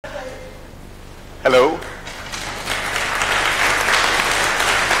Hello.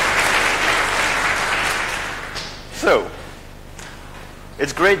 So,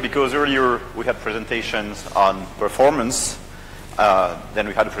 it's great because earlier we had presentations on performance, then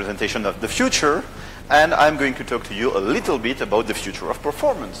we had a presentation of the future, and I'm going to talk to you a little bit about the future of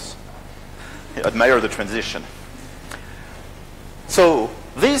performance. I admire the transition. So,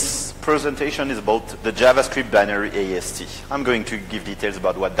 this presentation is about the JavaScript Binary AST. I'm going to give details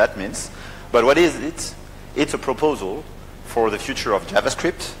about what that means. But what is it? It's a proposal for the future of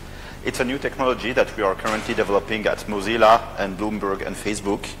JavaScript. It's a new technology that we are currently developing at Mozilla and Bloomberg and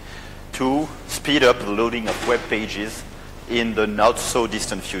Facebook to speed up the loading of web pages in the not so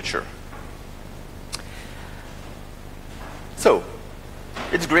distant future. So,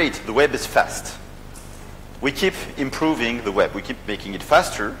 it's great. The web is fast. We keep improving the web. We keep making it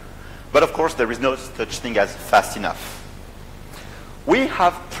faster. But of course, there is no such thing as fast enough. We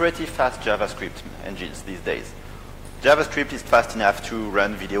have pretty fast JavaScript engines these days. JavaScript is fast enough to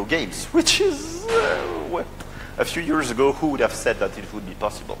run video games, which is, well, a few years ago, who would have said that it would be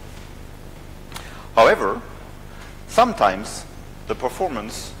possible? However, sometimes the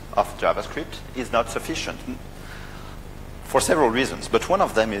performance of JavaScript is not sufficient for several reasons. But one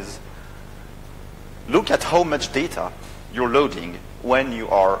of them is, look at how much data you're loading when you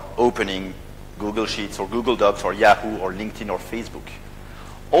are opening Google Sheets or Google Docs or Yahoo or LinkedIn or Facebook.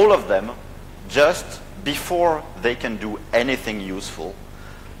 All of them, just before they can do anything useful,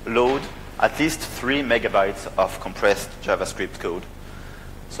 load at least 3 megabytes of compressed JavaScript code.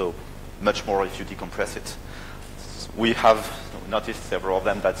 So much more if you decompress it. We have noticed several of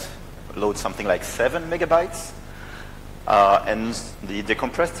them that load something like 7 megabytes. And the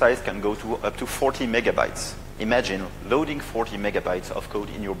decompressed size can go to up to 40 megabytes. Imagine loading 40 megabytes of code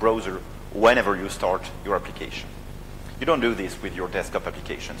in your browser whenever you start your application. You don't do this with your desktop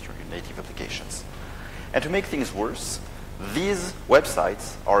applications, your native applications. And to make things worse, these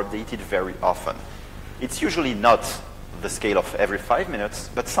websites are updated very often. It's usually not the scale of every 5 minutes,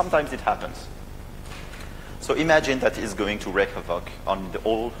 but sometimes it happens. So imagine that is going to wreak havoc on the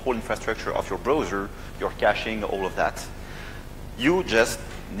whole infrastructure of your browser, your caching, all of that. You just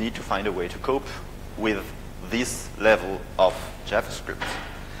need to find a way to cope with this level of JavaScript.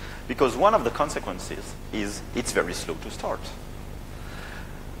 Because one of the consequences is it's very slow to start.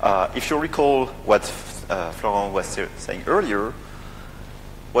 If you recall what Florent was saying earlier,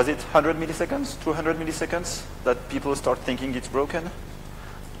 was it 100 milliseconds, 200 milliseconds that people start thinking it's broken?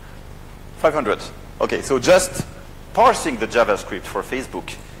 500. Okay, so just parsing the JavaScript for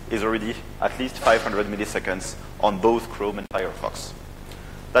Facebook is already at least 500 milliseconds on both Chrome and Firefox.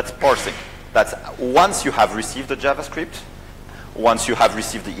 That's parsing. That's once you have received the JavaScript, once you have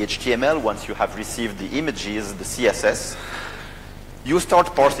received the HTML, once you have received the images, the CSS, you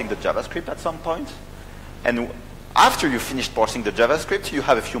start parsing the JavaScript at some point. And after you finished parsing the JavaScript, you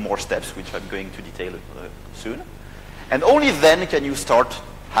have a few more steps, which I'm going to detail soon. And only then can you start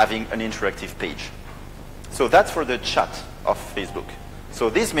having an interactive page. So that's for the chat of Facebook. So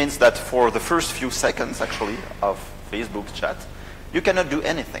this means that for the first few seconds, actually, of Facebook chat, you cannot do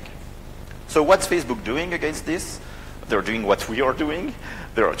anything. So what's Facebook doing against this? They're doing what we are doing.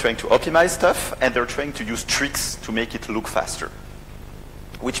 They're trying to optimize stuff, and they're trying to use tricks to make it look faster.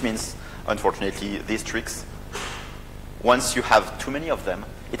 Which means, unfortunately, these tricks, once you have too many of them,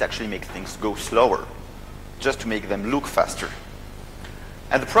 it actually makes things go slower, just to make them look faster.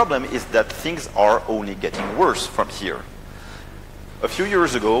 And the problem is that things are only getting worse from here. A few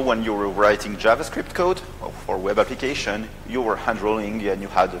years ago, when you were writing JavaScript code for web application, you were hand-rolling and you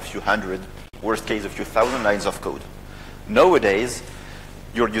had a few hundred, worst case, a few thousand lines of code. Nowadays,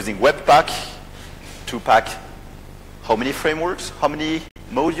 you're using Webpack to pack how many frameworks, how many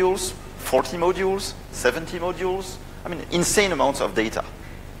modules, 40 modules, 70 modules, I mean, insane amounts of data.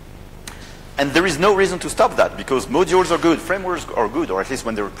 And there is no reason to stop that, because modules are good, frameworks are good, or at least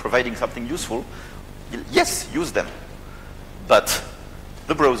when they're providing something useful, yes, use them. But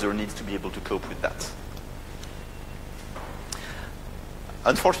the browser needs to be able to cope with that.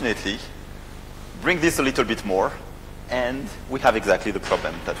 Unfortunately, bring this a little bit more, and we have exactly the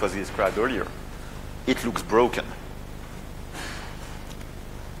problem that was described earlier. It looks broken.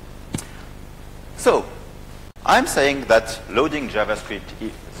 So, I'm saying that loading JavaScript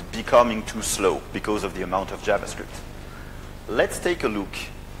is becoming too slow because of the amount of JavaScript. Let's take a look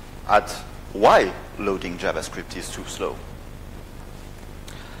at why loading JavaScript is too slow.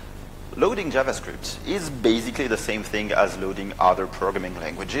 Loading JavaScript is basically the same thing as loading other programming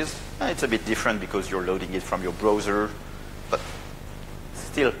languages. It's a bit different because you're loading it from your browser, but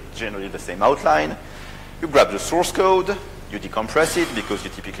still generally the same outline. You grab the source code, you decompress it because you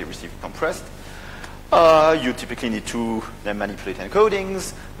typically receive it compressed. You typically need to then manipulate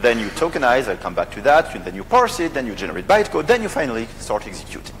encodings, then you tokenize, I'll come back to that, and then you parse it, then you generate bytecode, then you finally start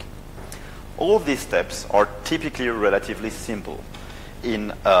executing. All these steps are typically relatively simple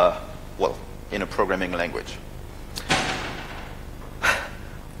in a programming language.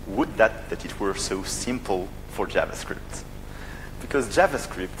 Would that it were so simple for JavaScript? Because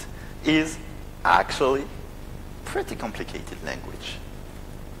JavaScript is actually pretty complicated language.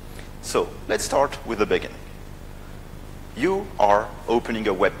 So let's start with the beginning. You are opening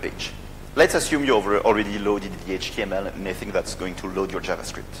a web page. Let's assume you already loaded the HTML and anything that's going to load your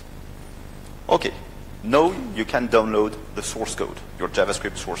JavaScript. Okay, now you can download the source code, your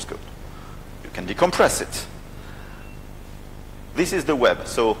JavaScript source code. You can decompress it. This is the web,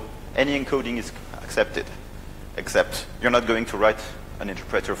 so any encoding is accepted, except you're not going to write an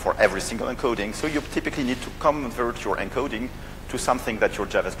interpreter for every single encoding, so you typically need to convert your encoding to something that your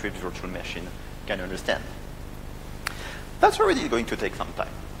JavaScript virtual machine can understand. That's already going to take some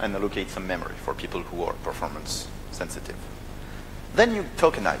time and allocate some memory for people who are performance sensitive. Then you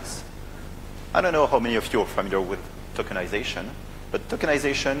tokenize. I don't know how many of you are familiar with tokenization, but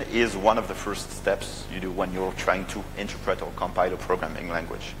tokenization is one of the first steps you do when you're trying to interpret or compile a programming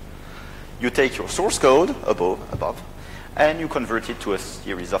language. You take your source code above, and you convert it to a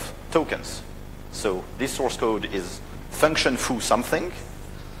series of tokens. So this source code is function foo something.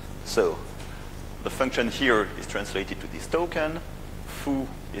 So the function here is translated to this token. Foo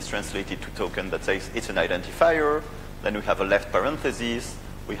is translated to token that says it's an identifier. Then we have a left parenthesis.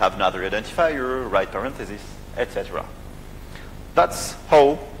 We have another identifier, right parenthesis, etc. That's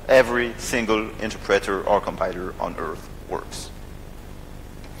how every single interpreter or compiler on Earth works.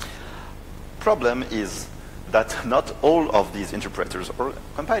 Problem is that not all of these interpreters or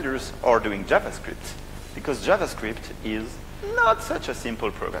compilers are doing JavaScript, because JavaScript is not such a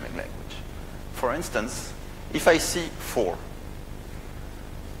simple programming language. For instance, if I see for,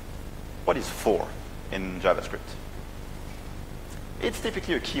 what is for in JavaScript? It's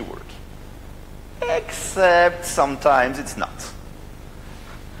typically a keyword, except sometimes it's not.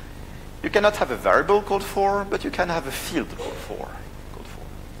 You cannot have a variable called for, but you can have a field called for.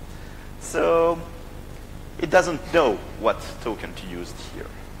 So it doesn't know what token to use here.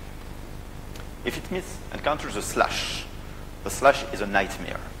 If it encounters a slash, the slash is a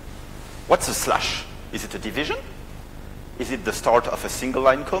nightmare. What's a slash? Is it a division? Is it the start of a single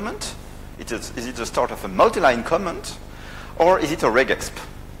line comment? Is it the start of a multi-line comment? Or is it a regexp?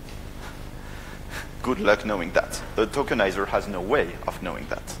 Good luck knowing that. The tokenizer has no way of knowing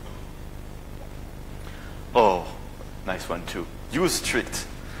that. Oh, nice one too. Use strict.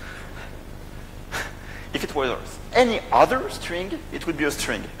 If it was any other string, it would be a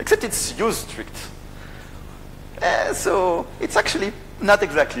string, except it's use strict. So it's actually not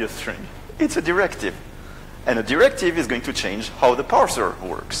exactly a string. It's a directive. And a directive is going to change how the parser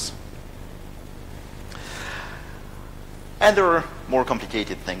works. And there are more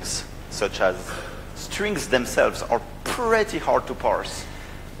complicated things, such as strings themselves are pretty hard to parse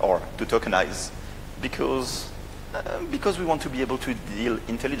or to tokenize because we want to be able to deal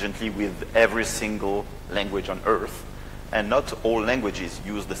intelligently with every single language on Earth, and not all languages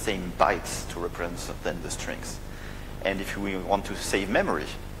use the same bytes to represent the strings. And if we want to save memory,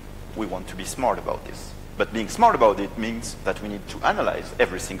 we want to be smart about this. But being smart about it means that we need to analyze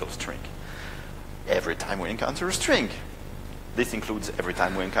every single string every time we encounter a string. This includes every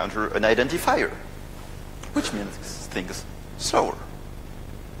time we encounter an identifier, which means things slower.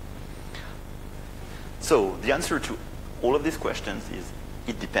 So the answer to all of these questions is,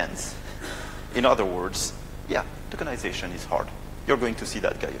 it depends. In other words, yeah, tokenization is hard. You're going to see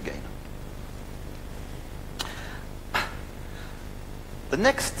that guy again. The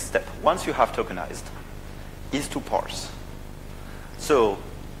next step, once you have tokenized, is to parse. So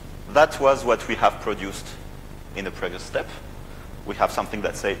that was what we have produced in the previous step. We have something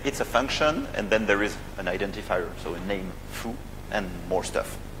that says it's a function, and then there is an identifier, so a name, foo, and more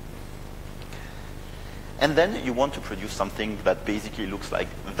stuff. And then you want to produce something that basically looks like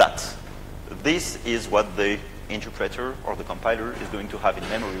that. This is what the interpreter or the compiler is going to have in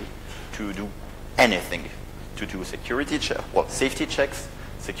memory to do anything. To do security safety checks,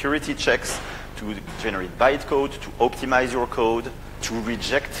 security checks, to generate bytecode, to optimize your code, to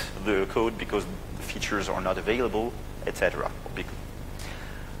reject the code because the features are not available, etc.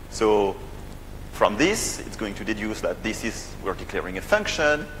 So from this, it's going to deduce that we're declaring a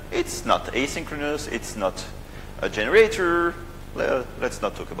function. It's not asynchronous. It's not a generator. Let's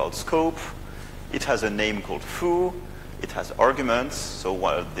not talk about scope. It has a name called foo. It has arguments, so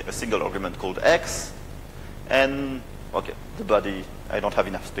a single argument called x. And, okay, the body, I don't have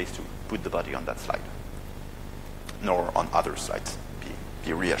enough space to put the body on that slide. nor on other sites.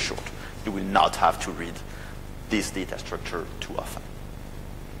 Be reassured. You will not have to read this data structure too often.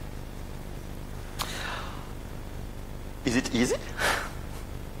 Is it easy?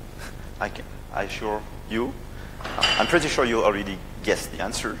 I assure you. I'm pretty sure you already guessed the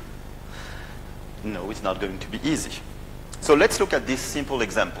answer. No, it's not going to be easy. So let's look at this simple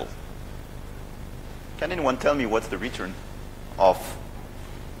example. Can anyone tell me what the return of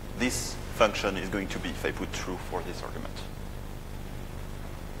this function is going to be if I put true for this argument?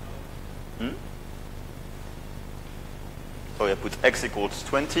 So I put x equals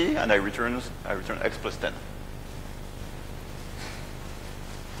 20, and I return x plus 10.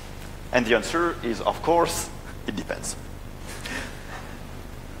 And the answer is, of course, it depends.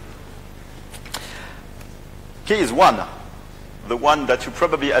 Case 1, the one that you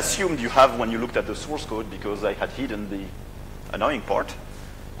probably assumed you have when you looked at the source code because I had hidden the annoying part.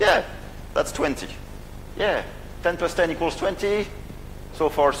 Yeah, that's 20. Yeah, 10 plus 10 equals 20. So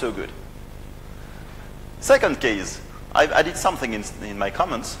far, so good. Second case, I've added something in my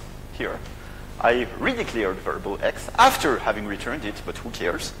comments here. I redeclared variable x after having returned it, but who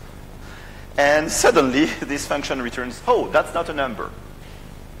cares? And suddenly, this function returns, oh, that's not a number.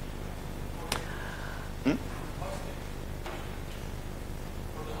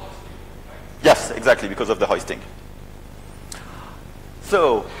 Yes, exactly, because of the hoisting.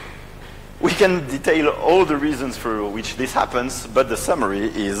 So we can detail all the reasons for which this happens, but the summary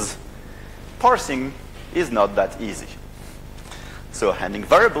is parsing is not that easy. So handling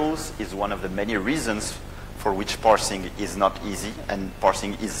variables is one of the many reasons for which parsing is not easy, and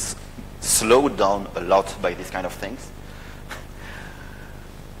parsing is slowed down a lot by these kind of things.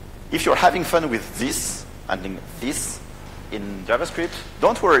 If you're having fun with this, handling this in JavaScript,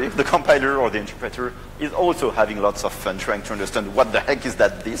 don't worry, the compiler or the interpreter is also having lots of fun trying to understand what the heck is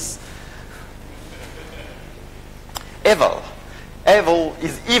that this. Eval. Eval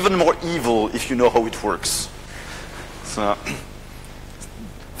is even more evil if you know how it works. So,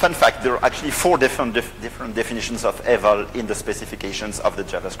 fun fact, there are actually 4 different definitions of eval in the specifications of the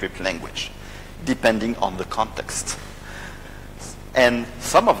JavaScript language, depending on the context. And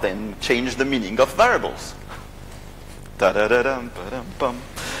some of them change the meaning of variables.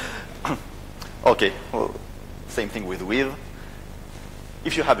 Okay, well, same thing with with.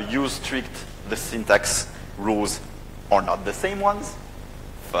 If you have a use strict, the syntax rules are not the same ones.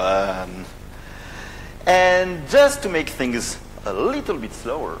 Fun. And just to make things a little bit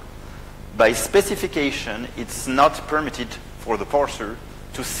slower, by specification, it's not permitted for the parser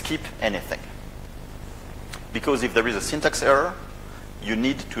to skip anything. Because if there is a syntax error, you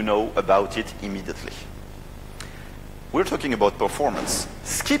need to know about it immediately. We're talking about performance.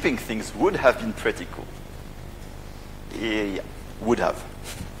 Skipping things would have been pretty cool. Yeah, would have.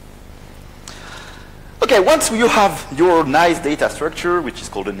 Okay, once you have your nice data structure, which is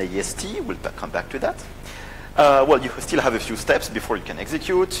called an AST, we'll come back to that. Well, you still have a few steps before you can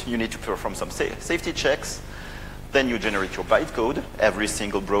execute. You need to perform some safety checks. Then you generate your bytecode. Every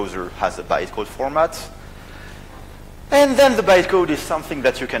single browser has a bytecode format. And then the bytecode is something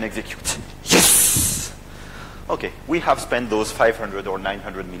that you can execute. Yes! Okay, we have spent those 500 or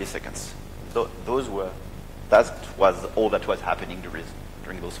 900 milliseconds. That was all that was happening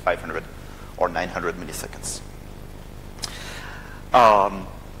during those 500 or 900 milliseconds.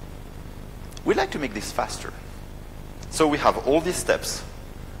 We'd like to make this faster. So we have all these steps.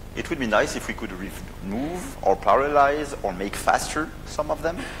 It would be nice if we could remove or parallelize or make faster some of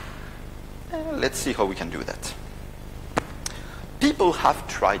them. Let's see how we can do that. People have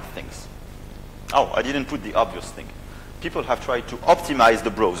tried things. Oh, I didn't put the obvious thing. People have tried to optimize the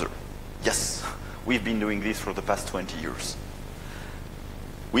browser. Yes, we've been doing this for the past 20 years.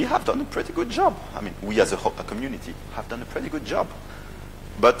 We have done a pretty good job. I mean, we as a community have done a pretty good job.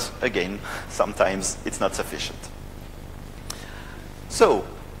 But again, sometimes it's not sufficient. So,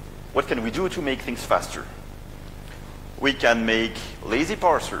 what can we do to make things faster? We can make lazy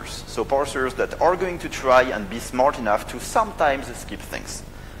parsers. So parsers that are going to try and be smart enough to sometimes skip things.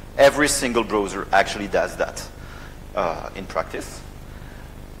 Every single browser actually does that in practice.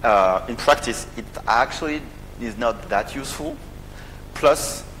 In practice, it actually is not that useful.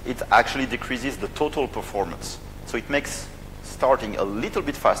 Plus, it actually decreases the total performance. So it makes starting a little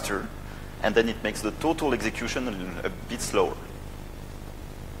bit faster, and then it makes the total execution a bit slower.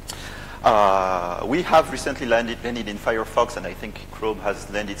 We have recently landed in Firefox, and I think Chrome has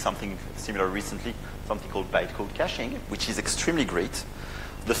landed something similar recently, something called bytecode caching, which is extremely great.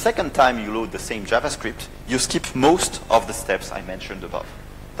 The second time you load the same JavaScript, you skip most of the steps I mentioned above.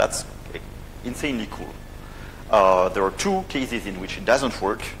 That's insanely cool. There are 2 cases in which it doesn't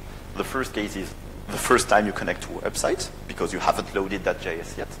work. The first case is the first time you connect to a website, because you haven't loaded that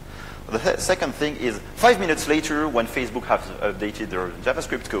JS yet. The second thing is 5 minutes later when Facebook has updated their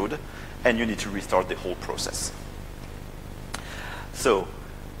JavaScript code, and you need to restart the whole process. So,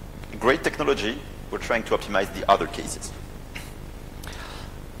 great technology. We're trying to optimize the other cases.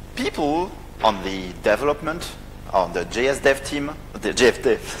 People on the development, on the JS dev team, the JF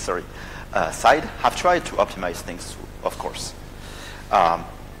dev, sorry, side, have tried to optimize things, of course.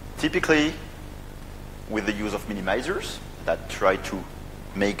 Typically, with the use of minimizers that try to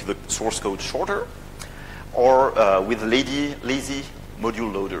make the source code shorter, or with lazy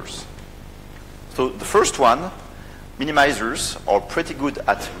module loaders. So the first one, minimizers are pretty good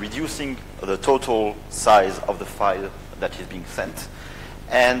at reducing the total size of the file that is being sent,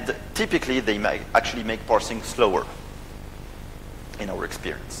 and typically they actually make parsing slower in our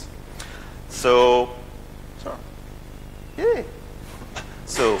experience. So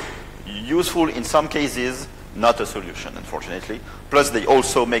useful in some cases, not a solution, unfortunately. Plus, they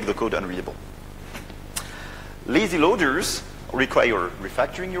also make the code unreadable. Lazy loaders require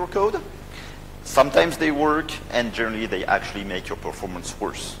refactoring your code. Sometimes they work, and generally they actually make your performance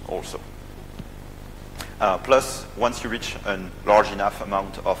worse also. Plus, once you reach a large enough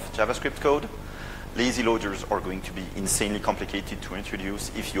amount of JavaScript code, lazy loaders are going to be insanely complicated to introduce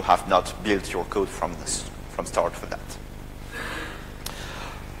if you have not built your code from start for that.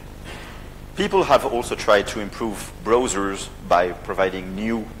 People have also tried to improve browsers by providing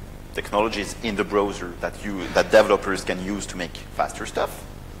new technologies in the browser that developers can use to make faster stuff.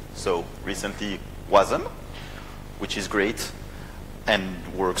 So recently, WASM, which is great and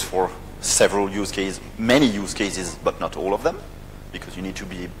works for several use cases, many use cases, but not all of them, because you need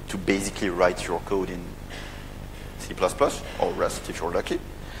to basically write your code in C++ or Rust if you're lucky.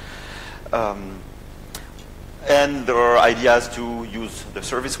 And there are ideas to use the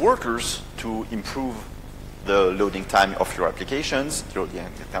service workers to improve the loading time of your applications, the loading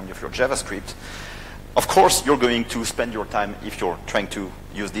time of your JavaScript. Of course, you're going to spend your time, if you're trying to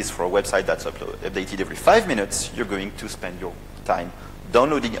use this for a website that's updated every 5 minutes, you're going to spend your time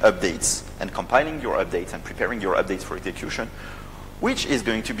downloading updates and compiling your updates and preparing your updates for execution, which is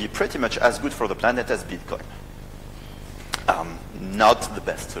going to be pretty much as good for the planet as Bitcoin. Not the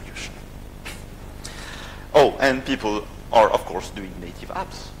best solution. Oh, and people are, of course, doing native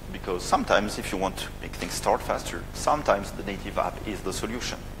apps, because sometimes if you want to make things start faster, sometimes the native app is the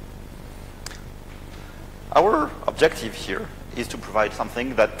solution. Our objective here is to provide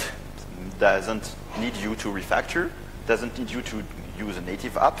something that doesn't need you to refactor, doesn't need you to use a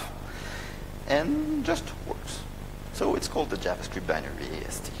native app, and just works. So it's called the JavaScript Binary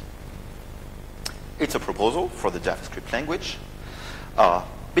AST. It's a proposal for the JavaScript language.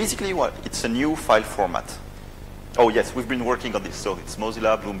 Basically, it's a new file format. Oh yes, we've been working on this. So it's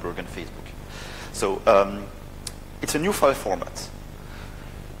Mozilla, Bloomberg, and Facebook. So it's a new file format.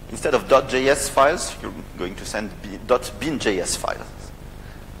 Instead of .js files, you're going to send .binjs files,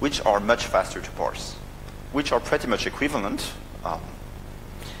 which are much faster to parse, which are pretty much equivalent.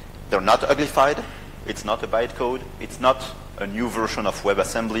 They're not uglified. It's not a bytecode. It's not a new version of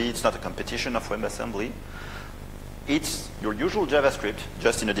WebAssembly. It's not a competition of WebAssembly. It's your usual JavaScript,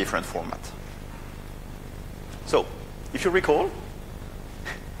 just in a different format. So, if you recall,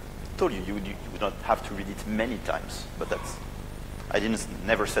 I told you would not have to read it many times, but I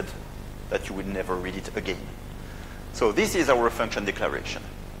never said that you would never read it again. So this is our function declaration.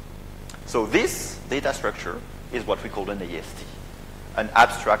 So this data structure is what we call an AST, an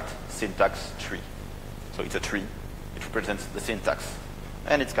abstract syntax tree. So it's a tree. It represents the syntax,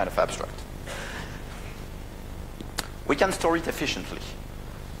 and it's kind of abstract. We can store it efficiently.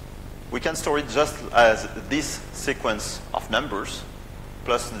 We can store it just as this sequence of numbers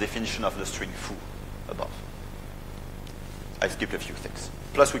plus the definition of the string foo above. I skipped a few things.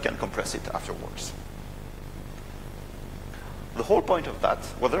 Plus, we can compress it afterwards. The whole point of that,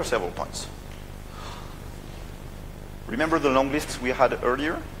 well, there are several points. Remember the long lists we had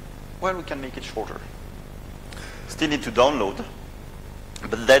earlier? Well, we can make it shorter. Still need to download,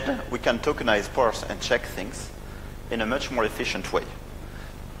 but then we can tokenize, parse, and check things in a much more efficient way.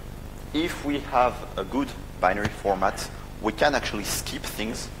 If we have a good binary format, we can actually skip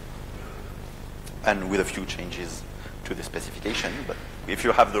things, and with a few changes to the specification, but if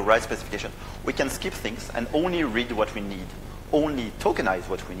you have the right specification, we can skip things and only read what we need, only tokenize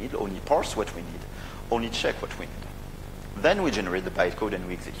what we need, only parse what we need, only check what we need. Then we generate the bytecode and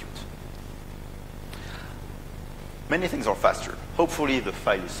we execute. Many things are faster. Hopefully the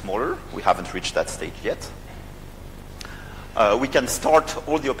file is smaller. We haven't reached that stage yet. We can start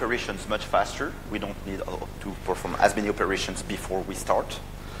all the operations much faster. We don't need to perform as many operations before we start.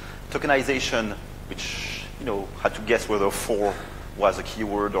 Tokenization which had to guess whether for was a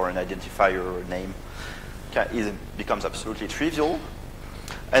keyword or an identifier or a name, becomes absolutely trivial.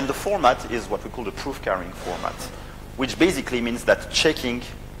 And the format is what we call the proof-carrying format, which basically means that checking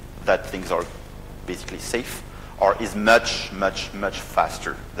that things are basically safe is much, much, much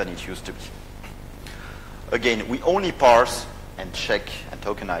faster than it used to be. Again, we only parse and check and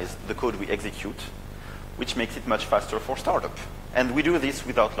tokenize the code we execute, which makes it much faster for startup. And we do this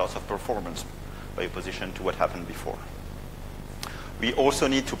without loss of performance by opposition to what happened before. We also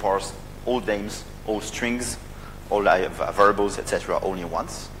need to parse all names, all strings, all variables, etc. only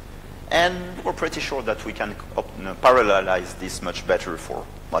once. And we're pretty sure that we can parallelize this much better for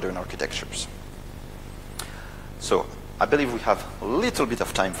modern architectures. So I believe we have a little bit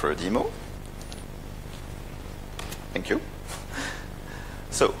of time for a demo. Thank you.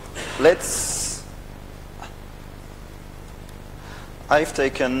 So I've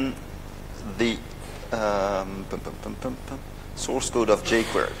taken the source code of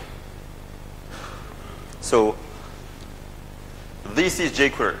jQuery. So this is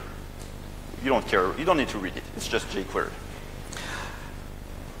jQuery. You don't care. You don't need to read it. It's just jQuery.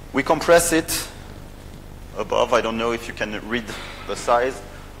 We compress it above. I don't know if you can read the size,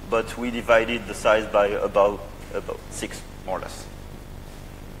 but we divided the size by about 6, more or less.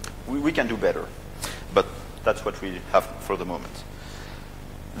 We can do better, but that's what we have for the moment.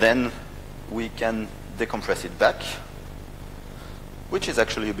 Then we can decompress it back, which is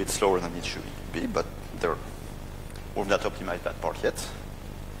actually a bit slower than it should be, but we've not optimized that part yet.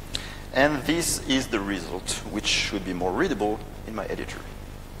 And this is the result, which should be more readable in my editor.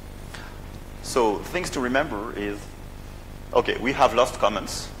 So things to remember is, okay, we have lost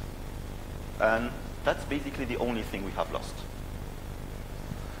comments, and that's basically the only thing we have lost.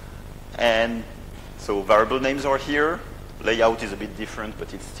 And so variable names are here. Layout is a bit different,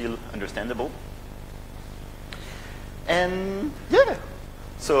 but it's still understandable. And yeah,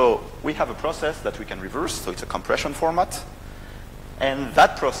 so we have a process that we can reverse, so it's a compression format. And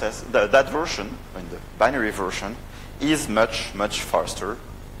that process, that version, in the binary version, is much, much faster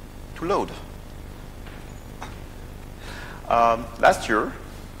to load. Last year,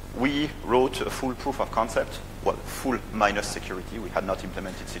 we wrote a full proof of concept, well, full minus security. We had not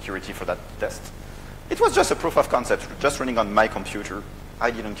implemented security for that test. It was just a proof of concept, just running on my computer.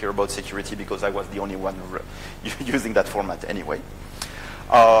 I didn't care about security because I was the only one using that format anyway.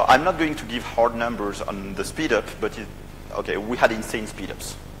 I'm not going to give hard numbers on the speedup, but okay, we had insane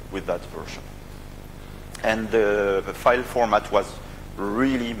speedups with that version. And the file format was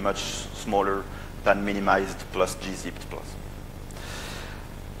really much smaller than minimized plus gzipped plus.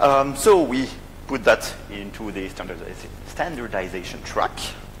 So we put that into the standardization track.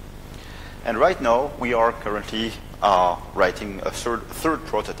 And right now, we are currently writing a third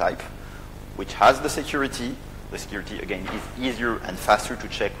prototype, which has the security. The security, again, is easier and faster to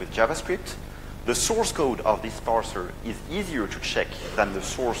check with JavaScript. The source code of this parser is easier to check than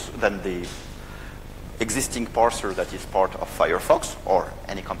the existing parser that is part of Firefox or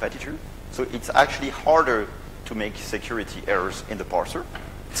any competitor. So it's actually harder to make security errors in the parser.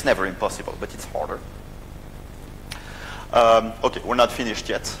 It's never impossible, but it's harder. Okay, we're not finished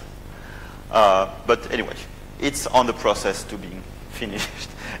yet. But anyway, it's on the process to being finished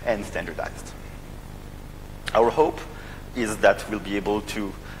and standardized. Our hope is that we'll be able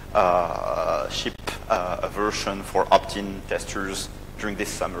to ship a version for opt-in testers during this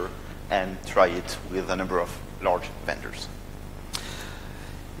summer and try it with a number of large vendors.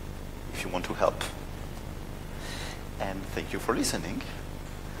 If you want to help. And thank you for listening.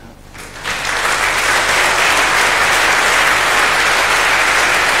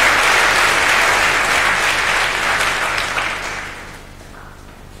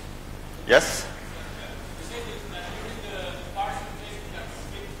 Yes?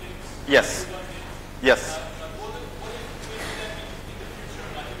 Yes. Yes.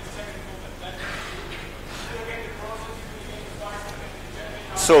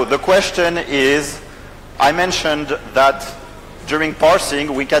 So the question is, I mentioned that during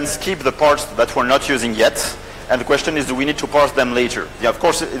parsing, we can skip the parts that we're not using yet. And the question is, do we need to parse them later? Yeah, of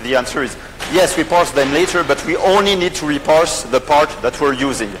course, the answer is, yes, we parse them later, but we only need to reparse the part that we're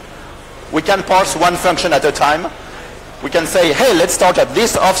using. We can parse one function at a time. We can say, hey, let's start at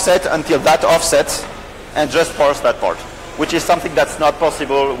this offset until that offset, and just parse that part, which is something that's not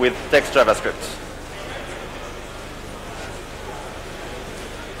possible with text JavaScript.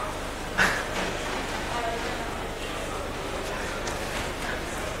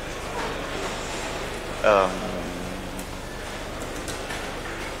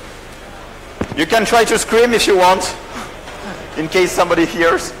 You can try to scream if you want, in case somebody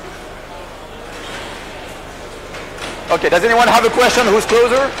hears. Okay, does anyone have a question? Who's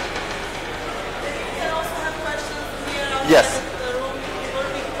closer? You can also have questions here Yes. outside of the room. It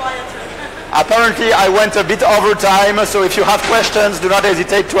will be quieter. Apparently, I went a bit over time, so if you have questions, do not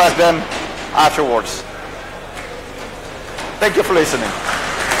hesitate to ask them afterwards. Thank you for listening.